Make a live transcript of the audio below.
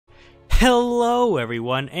Hello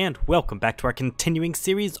everyone, and welcome back to our continuing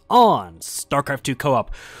series on Starcraft 2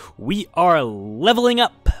 Co-op. We are leveling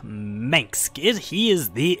up Mengsk. He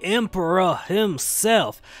is the Emperor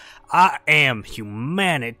himself. I am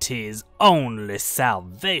humanity's only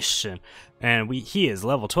salvation. And he is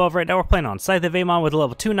level 12 right now. We're playing on Scythe of Amon with a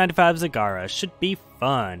level 295 Zagara. Should be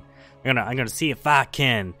fun. I'm gonna see if I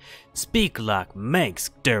can speak like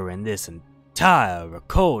Mengsk during this entire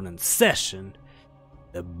recording session.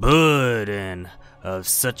 The burden of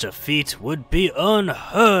such a feat would be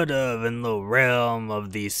unheard of in the realm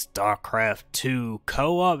of the Starcraft 2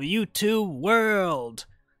 Co-op YouTube world.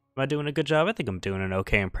 Am I doing a good job? I think I'm doing an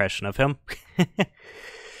okay impression of him.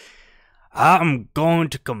 I'm going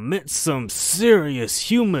to commit some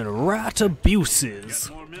serious human right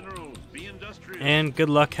abuses. And good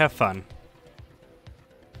luck, have fun.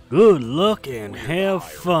 Good luck and have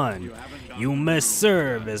fun. You may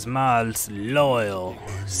serve as my loyal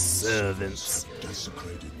servants.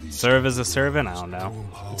 Serve as a servant? I don't know.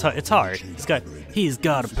 It's hard. He's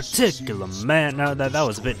got a particular man. No, that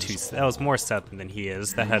was a bit too. That was more southern than he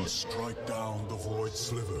is. That had. Strike down the void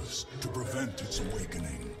slivers to prevent its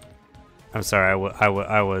awakening. I'm sorry.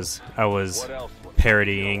 I was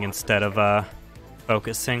parodying instead of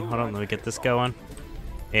focusing. Hold on. Let me get this going.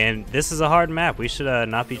 And this is a hard map. We should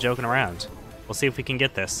not be joking around. We'll see if we can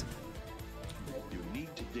get this. You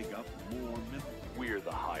need to dig up more minerals. We're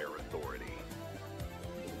the higher authority.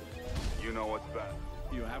 You know what's best.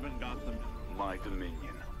 You haven't got them. My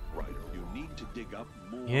dominion, right? You need to dig up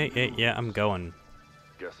more. Yeah. I'm going.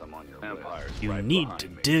 Guess I'm on your Empires. You right need to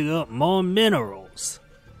dig up more minerals.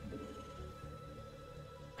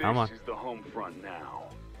 Come on. This is the home front now.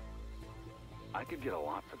 I could get a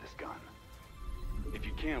lot for this gun. If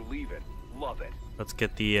you can't leave it, love it. Let's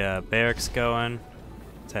get the barracks going.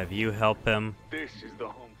 Let's have you help him. This is the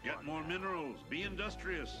home front. Get more minerals. Be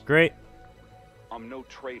industrious. Great. I'm no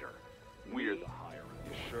traitor. We're the higher.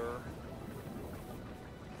 You sure?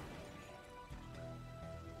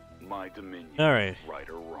 My dominion. All right. Right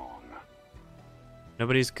or wrong.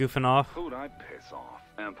 Nobody's goofing off. Who'd I piss off?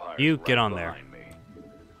 Empire. You get on there.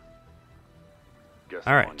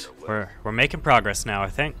 All right. We're making progress now, I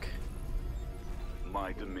think.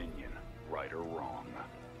 My dominion, right or wrong.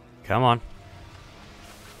 Come on.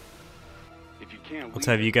 If you can't Let's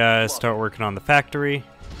have you guys start working on the factory.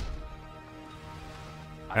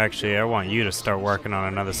 Actually, I want you to start working on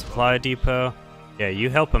another supply depot. Yeah, you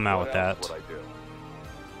help him out with that.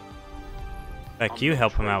 In fact, you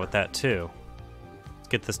help him out with that too. Let's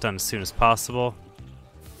get this done as soon as possible.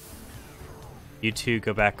 You two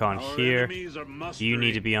go back on here. You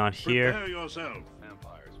need to be on here.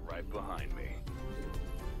 Empire's right behind me.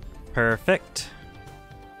 Perfect.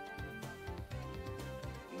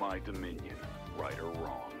 My dominion, right or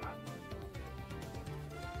wrong.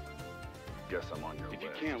 Guess I'm on your list. If you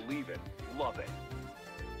can't leave it, love it.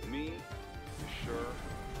 Me? You sure?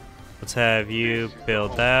 Let's have you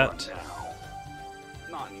build that.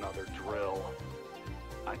 Not another drill.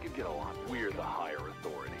 I could get a lot. We're the higher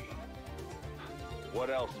authority. What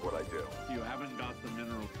else would I do? You haven't got the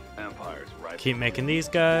mineral. Empire's right. Keep making these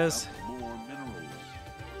guys. More minerals.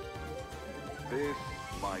 This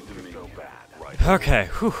might go bad, right? Okay.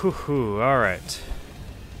 All right.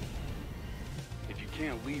 If you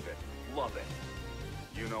can't leave it, love it.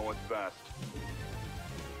 You know what's best.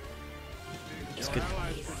 Let's get.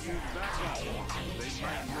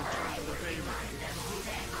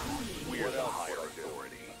 We're the higher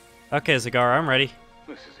authority. Okay, Zagara, I'm ready.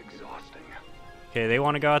 This is exhausting. Okay, they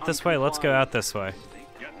want to go out this way. Let's go out this way.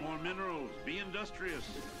 Get more minerals. Be industrious.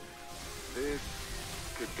 This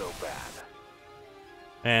could go bad.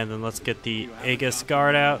 And then let's get the Aegis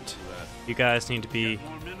guard out. You guys need to be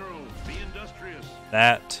More minerals. Be industrious.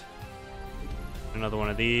 that. Another one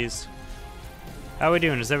of these. How are we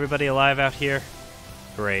doing? Is everybody alive out here?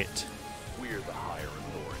 Great. We're the higher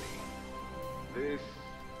authority. This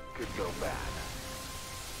could go bad.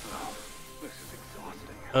 Oh, this is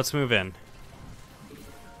exhausting. Let's move in.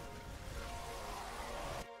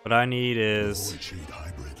 What I need is Void-shade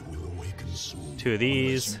hybrid will awaken soon, two of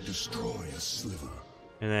these. unless you destroy a sliver.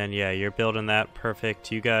 And then, yeah, you're building that.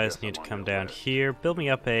 Perfect. You guys need to come down here. Build me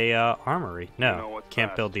up a armory. No,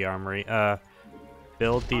 can't build the armory.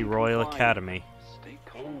 Build the Royal Academy. Stay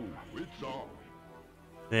calm.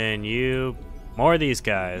 Then you... More of these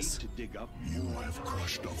guys. To dig up You have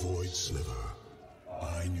crushed a void sliver.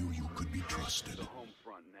 I knew you could be trusted. the home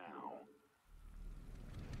front now.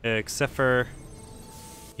 Except for...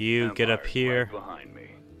 You get up Empire's here. right behind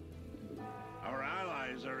me. Our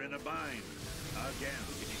allies are in a bind. Again.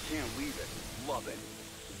 If you can't leave it, love it.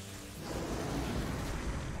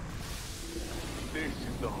 This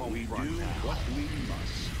is the home We front do now. what we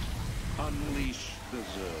must. Unleash the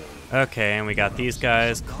Zerg. Okay, and we got these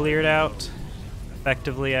guys cleared out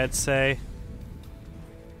effectively, I'd say.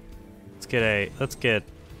 Let's get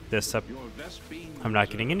this up. Your Vespene I'm not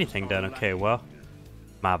getting anything done. Okay, well,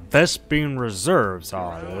 my Vespene reserves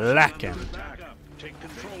are lacking. Back up. Take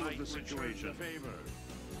control of the situation.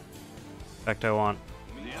 In fact, I want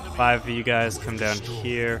 5 of you guys come down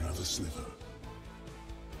here. Another sliver.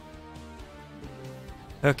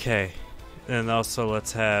 Okay, and also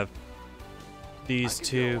let's have these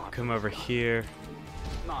two come over here.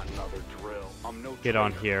 Not another drill. I'm no Get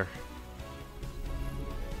on traitor. here.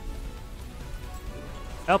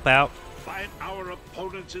 Help out. Fight our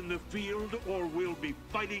opponents in the field, or we'll be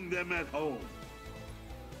fighting them at home.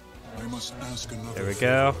 I must ask another There we favor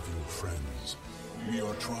go. of you, friends. We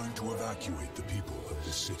are trying to evacuate the people of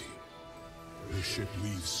this city. The ship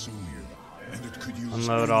leaves soon, and it could use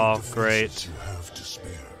Unload any all, defenses great. you have to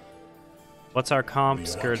spare. What's our comp? The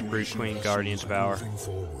Scourge, Brute evacuation Queen, vessels Guardian, are Devour. moving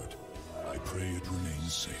forward. I pray it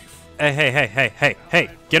remains safe. Hey, hey, hey, hey, hey, hey,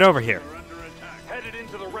 get over here. We're under attack. Headed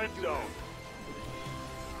into the red zone.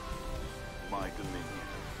 My dominion,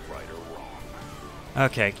 right or wrong.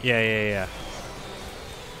 Okay, yeah. If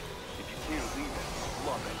you can't leave it,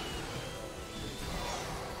 love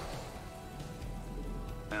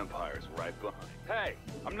it. Empire's right behind. Hey,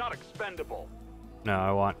 I'm not expendable. No,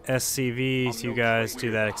 I want SCVs. You guys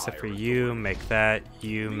do that except for you. Make that.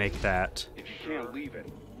 You make that. If you can't leave it,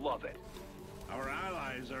 love it. Our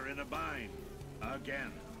allies are in a bind.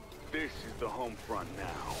 Again. This is the home front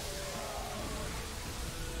now.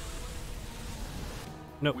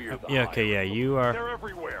 Nope. We're the Yeah, okay, yeah, you are. They're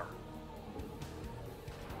everywhere.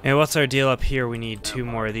 And what's our deal up here? We need 2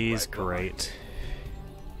 more of these. Great.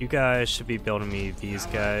 You guys should be building me these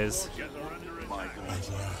guys. Forces are under My attack. At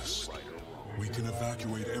dominion, last, right or wrong. we can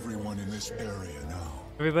evacuate everyone in this area now.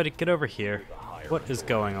 Everybody get over here. What is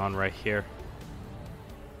going on right here?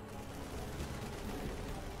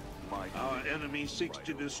 My Our enemy seeks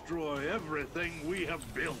to destroy everything we have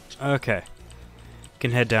built. Okay.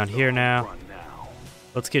 Can head down here now. front now.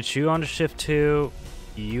 Let's get you onto shift 2.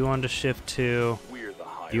 You onto shift 2. We're the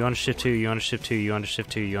higher. You onto shift 2. You onto shift 2. You onto shift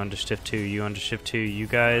 2. You onto shift 2. You onto shift 2. You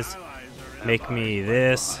guys Allies are in make me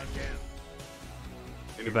this. again.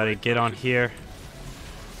 Everybody get on here.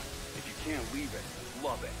 If you can't leave it,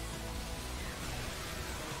 love it.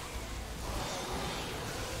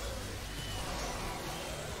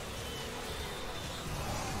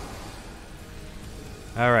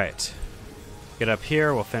 Alright. Get up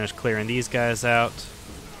here. We'll finish clearing these guys out.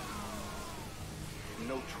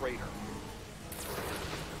 No traitor.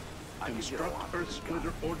 I can get Construct along. Earth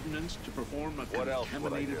Splitter ordnance to perform a What else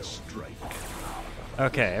would I contaminated do? strike.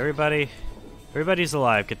 Okay, everybody's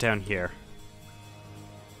alive. Get down here.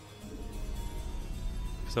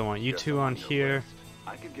 So I want you Just two on your here. list.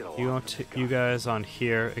 I could get along You with want this you guy. guys on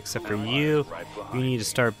here, except for you. You need to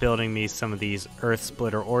start building me some of these Earth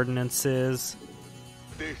Splitter ordinances.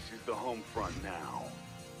 This is the home front now.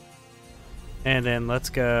 And then let's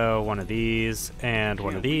go one of these, and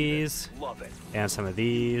one of Can't leave it. these, Love it. and some of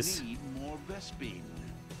these, Need more Vespene.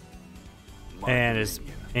 My and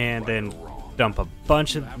dominion, right then or wrong. dump a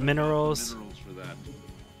bunch Haven't of got minerals. minerals for that.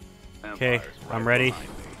 Okay, Empire's I'm right ready. behind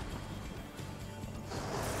me.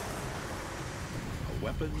 A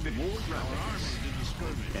weapon more armies in the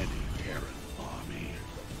skirmish. Any Terran army.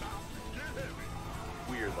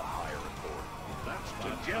 We're the higher authority.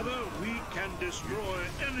 Together we can destroy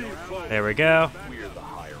any foe. There we go. We're the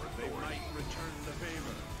higher They authority. might return the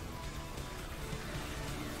favor.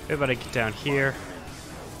 Everybody get down here.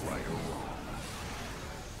 Right or wrong.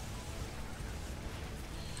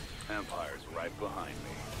 Empire's right behind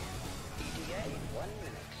me.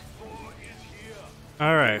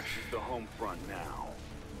 All right. This is the home front now.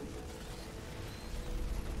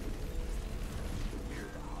 We're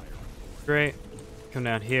the higher. Great. Come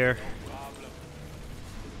down here.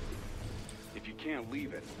 If you can't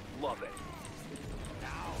leave it, love it.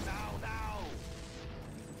 Now.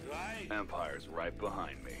 Right. Empire's right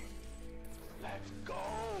behind me. Let's go.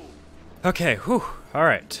 Okay. Whew. All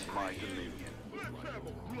right. My dominion.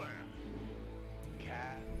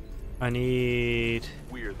 I need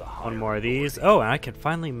We're the higher one more of these. Oh, and I can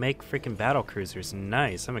finally make freaking battle cruisers.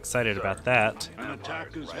 Nice. I'm excited about that. An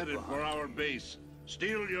attack is headed for our base.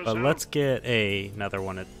 Steel yourself. But let's get another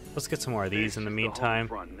one. Let's get some more of these in the This is meantime.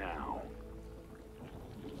 home front now.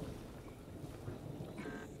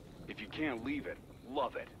 If you can't leave it,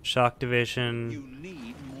 love it. Shock division You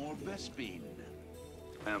need more Vespene.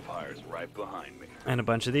 Empire's right behind me. and a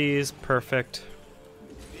bunch of these. Perfect.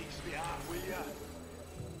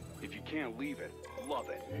 If you can't leave it, Love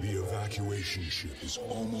it. The evacuation ship is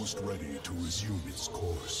almost ready to resume its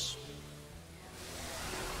course.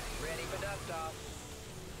 Ready for dust off.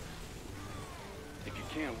 If you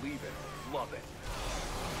can't leave it, love it.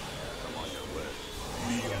 I'm on your list.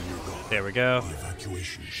 Be on your guard. There we go. The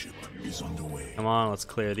evacuation ship is underway. Come on, let's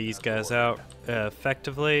clear these guys out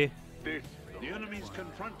effectively. This The enemy's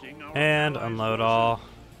confronting our And allies' unload forces. all.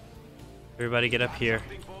 Everybody get up here.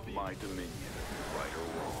 is my dominion, right or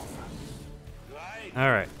wrong.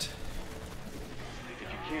 Alright. If you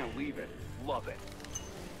can't leave it, love it.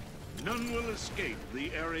 None will escape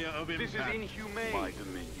the area of This is impact. inhumane. My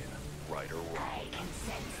dominion, right or wrong.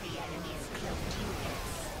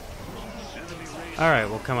 Enemy raid. Alright,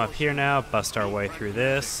 we'll come up here now, bust our way through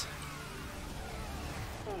this.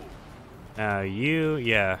 Now you,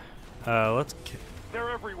 yeah. Let's. They're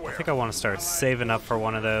I everywhere. think I want to start saving up for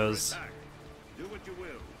one of those. Attack. Do what you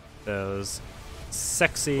will. Those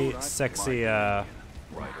sexy,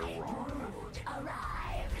 Right or wrong.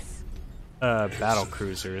 battle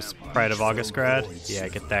cruisers. Pride of Augustgrad? Yeah,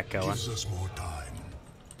 get that going. Gives us more time.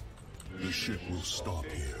 The ship will stop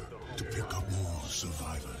here to pick up more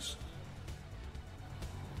survivors.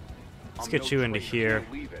 Let's get you into here,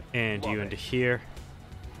 and you into here.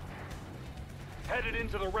 Headed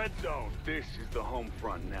into the red zone. This is the home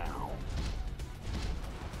front now.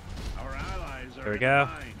 Our allies are There we in go. a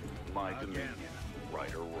bind. My Again. dominion,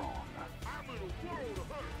 right or wrong.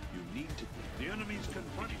 You need to. The enemy's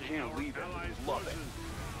confronting can't our leave it, allies' love it.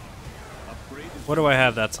 forces. Upgraded. What do I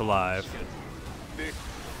have that's alive? This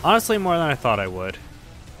Honestly, more than I thought I would.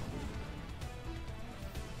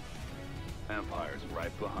 Empire's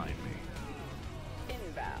right behind me.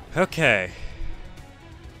 Inbound. Okay.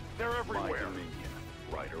 They're everywhere. My dominion,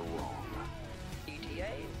 right or wrong. ETA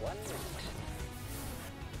 1 minute.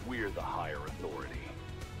 We're the higher authority.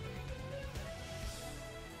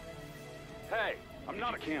 Hey, I'm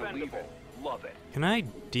not expendable. Love it. Can I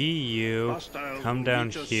you Hostiles come will down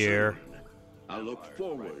reach us here? soon. I look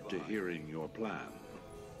forward to hearing your plan.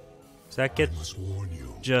 Does that get I must warn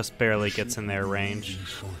you. just barely the gets ship in their will be range? leaving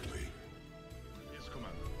shortly.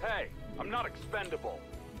 Hey, I'm not expendable.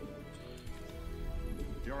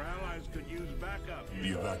 Your allies could use backup.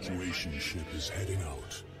 The evacuation ship is heading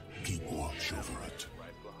out. Keep watch over it.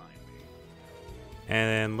 Right behind me. And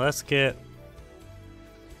then let's get.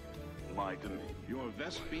 My dominion. Your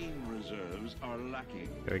Vespine reserves are lacking.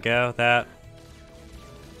 There we go. That.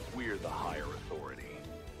 We're the higher authority.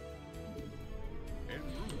 En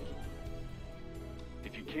route.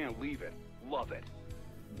 If you can't leave it, love it.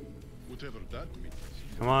 Whatever that means.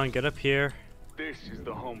 Come on, get up here. This is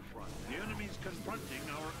the home front. The enemy's confronting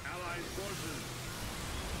our allies' forces.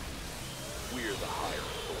 We're the higher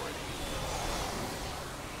authority.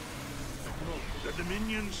 The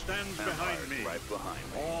Dominion stands behind Empire's me. right behind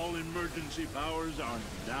me. All emergency powers are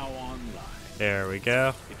now online. There we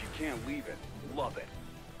go. If you can't leave it, love it.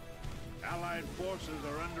 Allied forces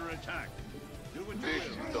are under attack. Do what you This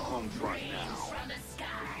will. is the home front now.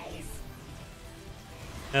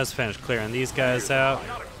 Let's finish clearing these guys out. I'm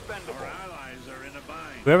not expendable. Our allies are in a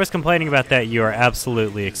bind. Whoever's complaining about that, you are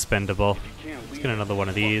absolutely expendable. You can't Let's leave get it. another one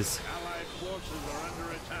of these. Allied forces are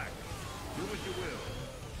under attack. Do what you will.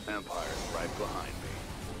 Empire's right behind me.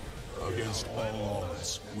 Against all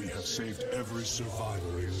odds, we have saved every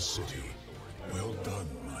survivor in the city. Well done,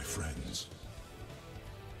 my friends.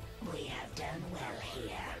 We have done well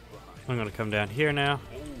here. I'm gonna come down here now.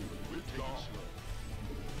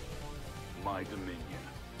 My dominion,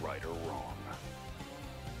 right or wrong.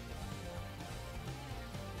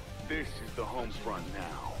 This is the home front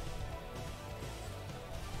now.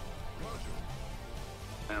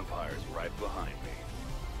 Empire's right behind me.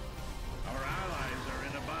 Our allies are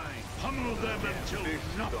in a bind. Pummel them until This is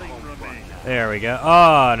the nothing home front remains. now. There we go.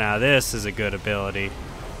 Oh, now this is a good ability.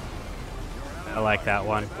 I like that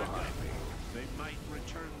one. They might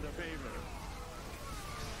return the favor.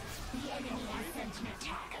 The enemy has sent an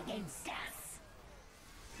attack against us.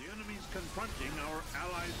 The enemy's confronting our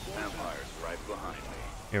allies' forces. Empire's right behind me.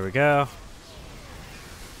 Here we go.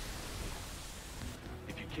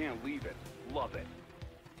 If you can't leave it, love it.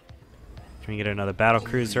 Can we get another battle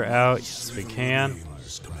cruiser out? Yes, we can.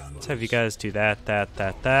 Let's have you guys do that. This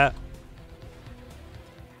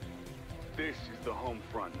is the home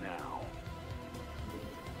front now.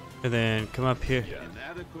 And then come up here.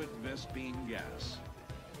 Inadequate Vespine gas.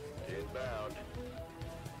 Inbound.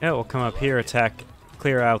 Yeah, we'll come up here, attack,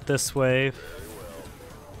 clear out this wave.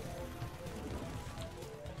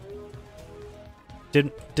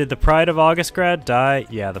 Did the Pride of Augustgrad die?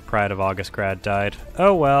 Yeah, the Pride of Augustgrad died.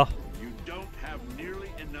 Oh well. You don't have nearly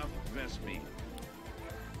enough Vespine.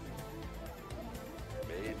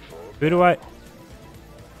 Who do I...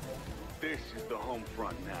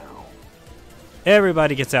 now.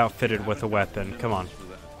 Everybody gets outfitted with a weapon. Come on.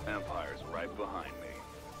 Empire's right behind me.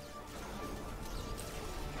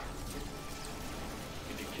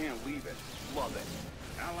 If you can't leave it, love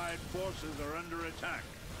it. Allied forces are under attack.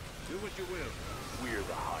 Do what you will. We're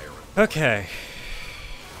the higher. Okay.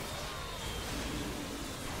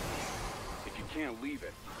 If you can't leave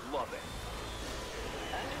it, love it.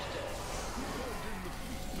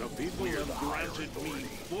 The people have granted me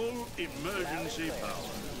full emergency power.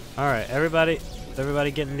 Alright, everybody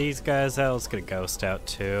getting these guys out. Let's get a ghost out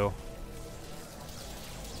too.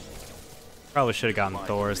 Probably should have gotten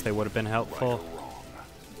Thor's, they would have been helpful.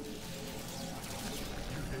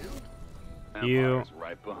 You. Empire's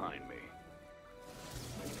right behind me.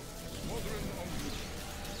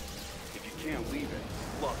 If you can't leave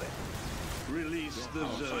it, love it. Release the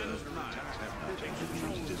Zerg.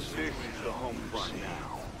 This is the home front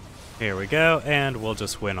now. Here we go, and we'll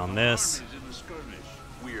just win on this. In the skirmish.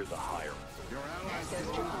 We're the higher. Your allies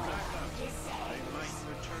are back up. They might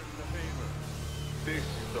return the favor. This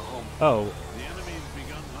is the home. Oh, The enemy's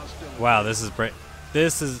begun hostility. wow,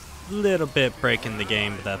 this is a little bit breaking the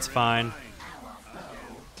game, but that's fine. Our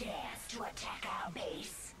foe dares to attack our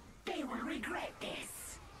base. They will regret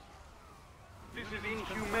this. This is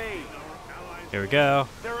inhumane. Here we go.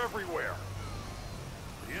 They're everywhere.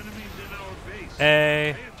 The enemy's in our base.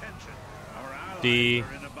 A, Pay attention. Our allies D,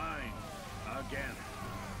 are in a bind. Again.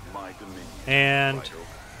 My dominion. and Right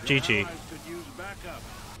over. GG. Allies could use backup.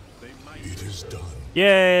 They might It is done.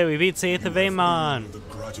 Yay, we beat Seath of Amon. The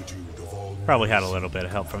gratitude of all Probably had a little bit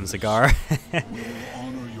of help from Zagar. We will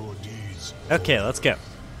honor your deeds. Okay, let's go.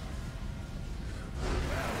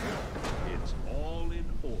 It's all in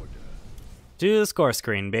order. Do the score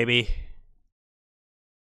screen, baby.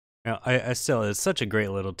 Now, I still, it's such a great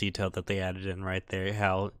little detail that they added in right there,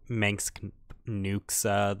 how Mengsk nukes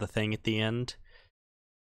the thing at the end.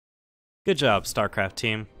 Good job, Starcraft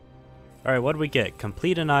team. Alright, what do we get?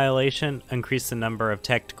 Complete annihilation, increase the number of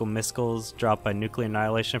tactical missiles dropped by nuclear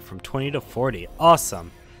annihilation from 20 to 40.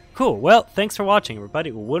 Awesome. Cool, well, thanks for watching,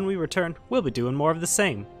 everybody. When we return, we'll be doing more of the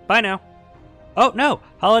same. Bye now. Oh, no!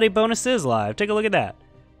 Holiday bonus is live. Take a look at that.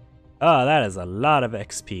 Oh, that is a lot of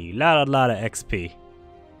XP. Lot of XP.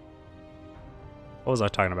 What was I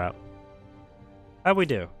talking about? How'd we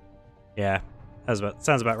do? Yeah,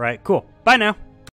 sounds about right. Cool. Bye now.